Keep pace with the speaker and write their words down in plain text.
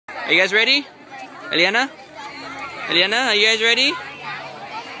Are you guys ready? Eliana? Eliana, are you guys ready?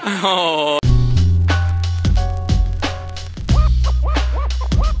 Oh.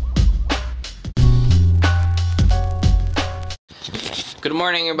 Good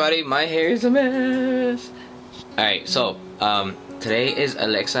morning, everybody. My hair is a mess. Alright, so today is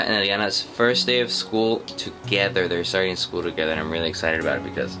Alexa and Eliana's first day of school together. They're starting school together, and I'm really excited about it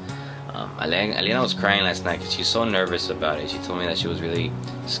because Eliana was crying last night because she's so nervous about it. She told me that she was really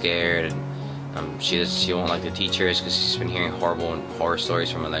scared, and she won't like the teachers because she's been hearing horror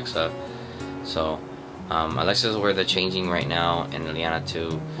stories from Alexa. So Alexa's where they're changing right now, and Eliana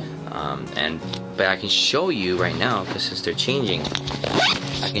too. But I can show you right now, because since they're changing,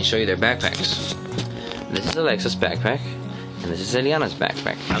 I can show you their backpacks. This is Alexa's backpack, and this is Eliana's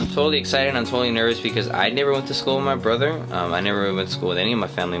backpack. I'm totally excited and I'm totally nervous because I never went to school with my brother. I never went to school with any of my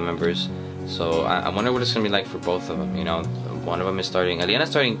family members. So I wonder what it's going to be like for both of them. You know, one of them is starting,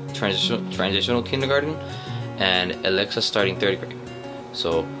 Eliana's starting transitional kindergarten, and Alexa's starting 3rd grade.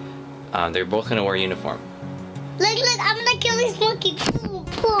 So they're both going to wear a uniform. Look, I'm gonna kill this monkey. Boom,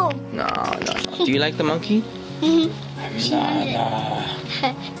 boom. No. Do you like the monkey? Mm-hmm.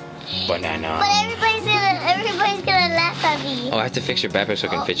 Banana. But everybody's gonna laugh at me. Oh, I have to fix your backpack so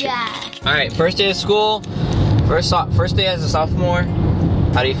I can fit you. Yeah. Alright, first day of school. First day as a sophomore.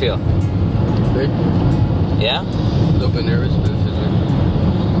 How do you feel? Good. Yeah? A little bit nervous, but it's good.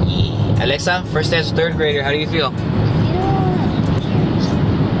 Yeah. Alexa, first day as a 3rd grader. How do you feel?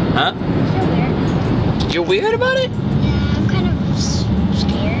 Huh? You're weird about it? Yeah, I'm kind of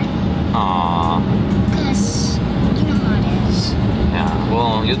scared. Aww. Because you know how it is. Yeah,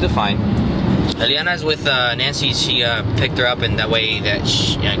 well, you'll do fine. Eliana's with Nancy. She picked her up in that way that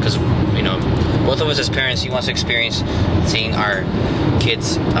because, you know, both of us as parents, she wants to experience seeing our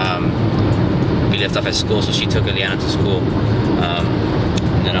kids be left off at school, so she took Eliana to school.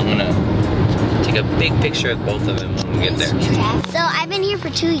 And then I'm going to take a big picture of both of them when we get there. So I've been here for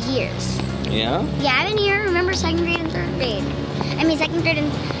 2 years. Yeah? Yeah, I've been here, remember, 2nd grade and 3rd grade. I mean, 2nd grade and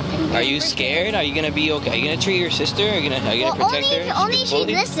 3rd grade. Are you scared? Are you going to be okay? Are you going to treat your sister? Are you going to protect her? Only if she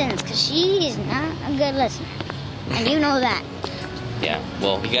listens, because she's not a good listener. And you know that. Yeah,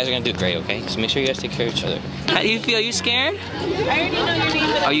 well, you guys are going to do great, okay? Just make sure you guys take care of each other. How do you feel? Are you scared? I already know your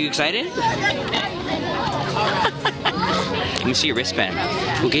name. Are you excited? Let me see your wristband.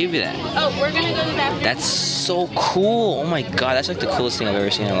 Who gave you that? Oh, we're going to go to the bathroom. That's so cool. Oh my god, that's like the coolest thing I've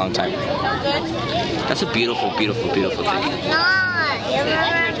ever seen in a long time. That's a beautiful, beautiful, beautiful thing.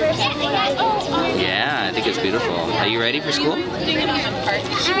 Yeah, I think it's beautiful. Are you ready for school? I'm ready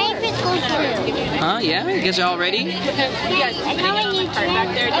for school too. Huh? Yeah? You guys are all ready? Yes, I know you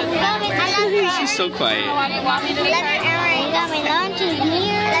back there. She's so quiet.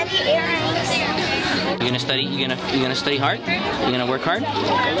 You gonna study? You gonna study hard? You gonna work hard?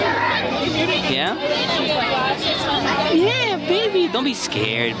 Yeah? Yeah, baby. Don't be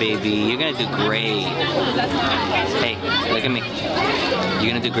scared, baby. You're gonna do great. Hey, look at me. You're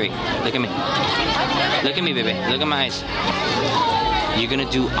gonna do great. Look at me. Look at me, baby. Look at my eyes. You're gonna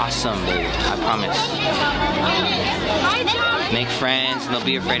do awesome, baby. I promise. Make friends. Don't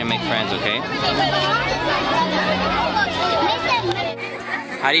be afraid to make friends, okay?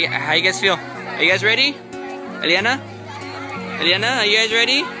 How do you guys feel? Are you guys ready? Eliana? Eliana, are you guys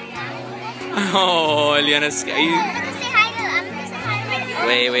ready? Oh, Eliana's... Are you...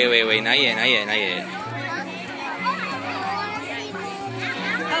 Wait. Not yet.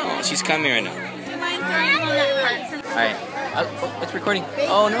 Oh, she's coming right now. Alright. It's recording.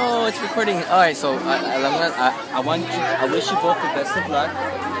 Oh no, it's recording. Alright, so I wish you both the best of luck.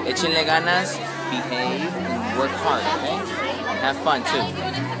 Échenle ganas, behave, and work hard, okay? And have fun too.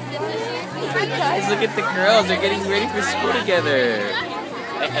 Guys, look at the girls. They're getting ready for school together.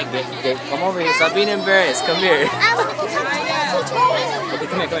 Hey, come over here. Stop being embarrassed. Come here. Okay,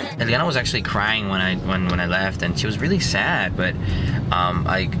 come here. Eliana was actually crying when I left, and she was really sad. But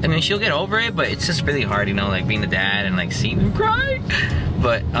I mean, she'll get over it. But it's just really hard, you know, like being a dad and like seeing them cry.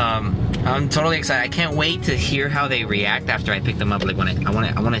 But I'm totally excited. I can't wait to hear how they react after I pick them up. Like when I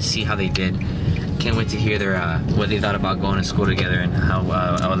want to see how they did. Can't wait to hear their what they thought about going to school together and how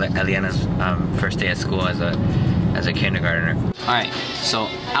Eliana's first day at school as a kindergartner. All right, so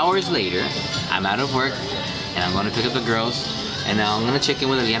hours later, I'm out of work and I'm going to pick up the girls, and now I'm going to check in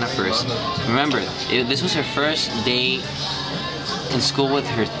with Eliana first. Remember, this was her first day in school with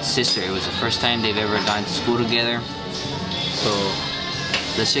her sister. It was the first time they've ever gone to school together. So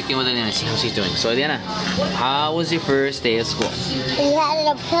let's check in with Eliana and see how she's doing. So Eliana, how was your first day of school? We had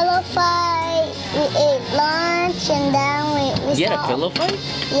a pillow fight, we ate lunch, and then we You had a pillow fight?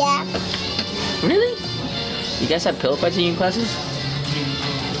 Yeah. Really? You guys had pillow fights in your classes?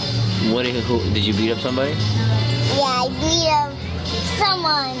 Did you beat up somebody? Yeah, I beat up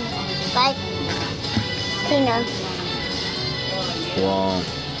someone. Like, you know. Well,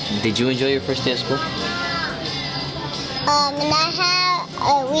 did you enjoy your first day of school?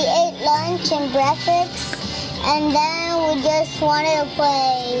 We ate lunch and breakfast, and then we just wanted to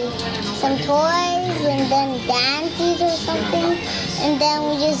play some toys and then dances or something, and then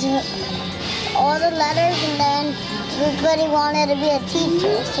we just all the letters, and then everybody wanted to be a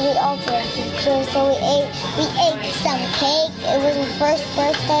teacher, so we all were teachers. So we ate some cake. It was the first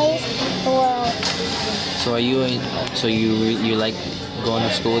birthday of the world. So you like going to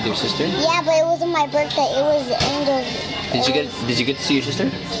school with your sister? Yeah, but it wasn't my birthday. It was Angel's. Did you get to see your sister?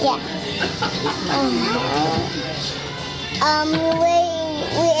 Yeah.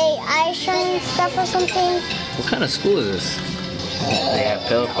 We ate ice cream stuff or something. What kind of school is this? They have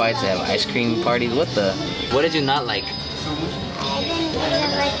pillow fights, they have ice cream parties. What did you not like? I didn't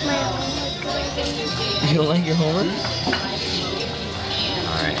really like my homework. You don't like your homework?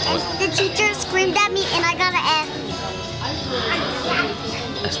 Alright. The teacher screamed at me and I got an F.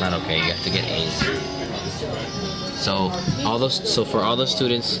 That's not okay. You have to get A's. So for all the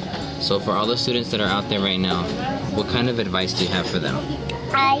students that are out there right now, what kind of advice do you have for them?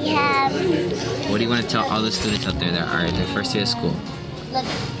 I have What do you want to tell all the students out there that are at their first day of school?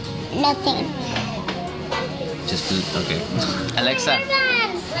 nothing. Just do okay. Alexa,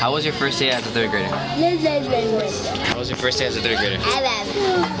 how was your first day as a third grader? How was your first day as a third grader?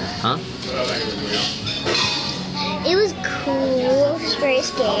 Huh? It was cool. I was very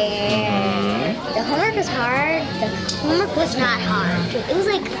scared. The homework was hard. The homework was not hard. It was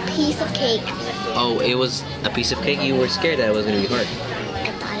like a piece of cake. Oh, it was a piece of cake? You were scared that it was going to be hard.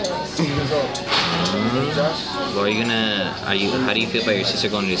 I thought it was. Well, how do you feel about your sister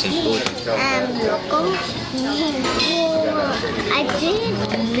going to the same school with you? Local. I didn't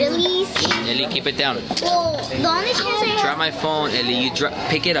really see. Ellie, keep it down. Well, the only chance I Drop my phone, Ellie.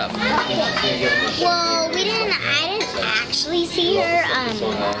 Pick it up. Well, I didn't actually see her.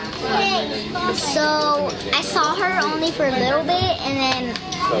 So I saw her only for a little bit, and then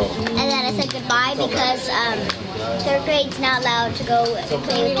I said goodbye because third grade's not allowed to go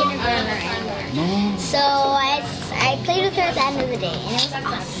play with kindergartner anymore. So I played with her at the end of the day, and it was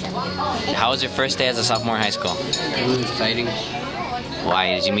awesome. How was your first day as a sophomore in high school? It was exciting.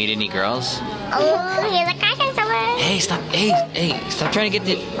 Why? Did you meet any girls? Oh, he's like, I got someone. Hey, stop trying to get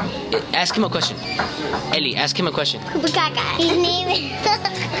the... Ask him a question. Ellie, ask him a question. Pupukaka. His name is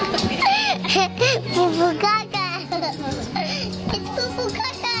Pupukaka. It's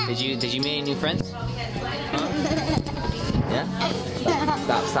Pupukaka. Did you meet any new friends? Huh? Yeah?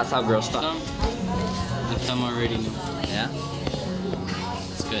 Stop, girls, stop. If some already knew. Yeah?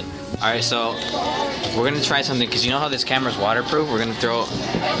 That's good. Alright, so we're gonna try something because you know how this camera's waterproof? We're gonna throw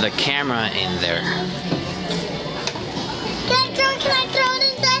the camera in there. Can I throw it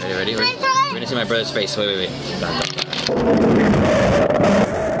inside? Ready? Can I throw it? We're gonna see my brother's face. Wait.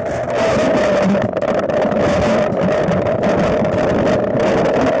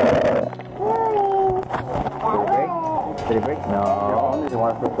 Did it break? No.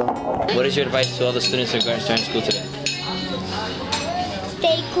 What is your advice to all the students who are going to start school today?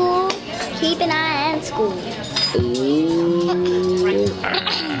 Stay cool. Keep an eye on school. I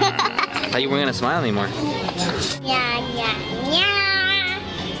thought you weren't gonna smile anymore. Yeah.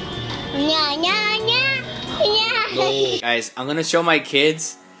 Guys, I'm gonna show my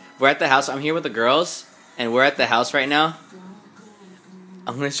kids. We're at the house. I'm here with the girls, and we're at the house right now.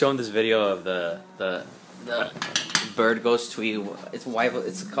 I'm gonna show them this video of the bird goes tweet. It's white.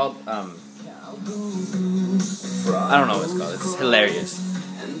 It's called I don't know what it's called. It's hilarious.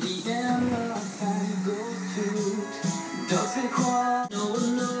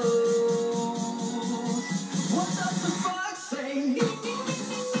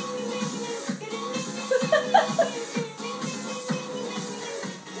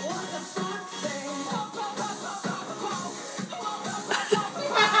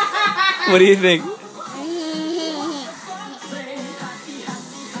 What do you think?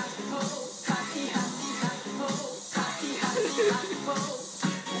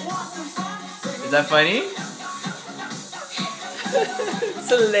 Is that funny? It's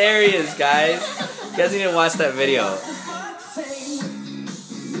hilarious, guys. You guys need to watch that video.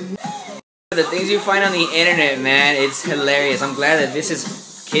 The things you find on the internet, man, it's hilarious. I'm glad that this is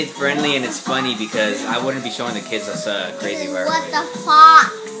kid friendly and it's funny because I wouldn't be showing the kids this crazy virus. What the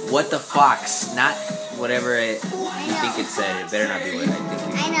fox? What the fox? Not whatever you think it said. It better not be what I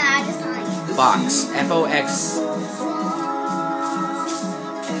think it I know, I just like Fox. F-O-X.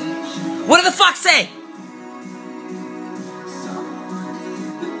 What did the fox say?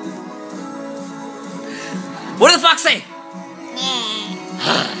 What did the fox say?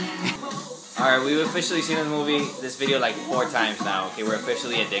 Alright, we've officially seen this video like 4 times now. Okay, we're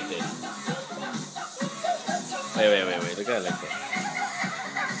officially addicted. Wait. Look at Alexa.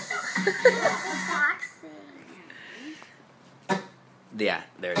 Yeah,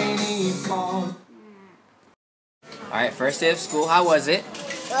 there it is. Alright, first day of school, how was it?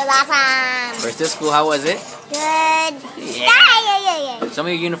 It was awesome. First day of school, how was it? Good. Yeah. Show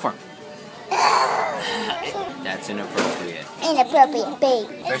me your uniform. That's inappropriate. Inappropriate, babe.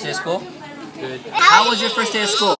 First day of school? Good. How was your first day of school?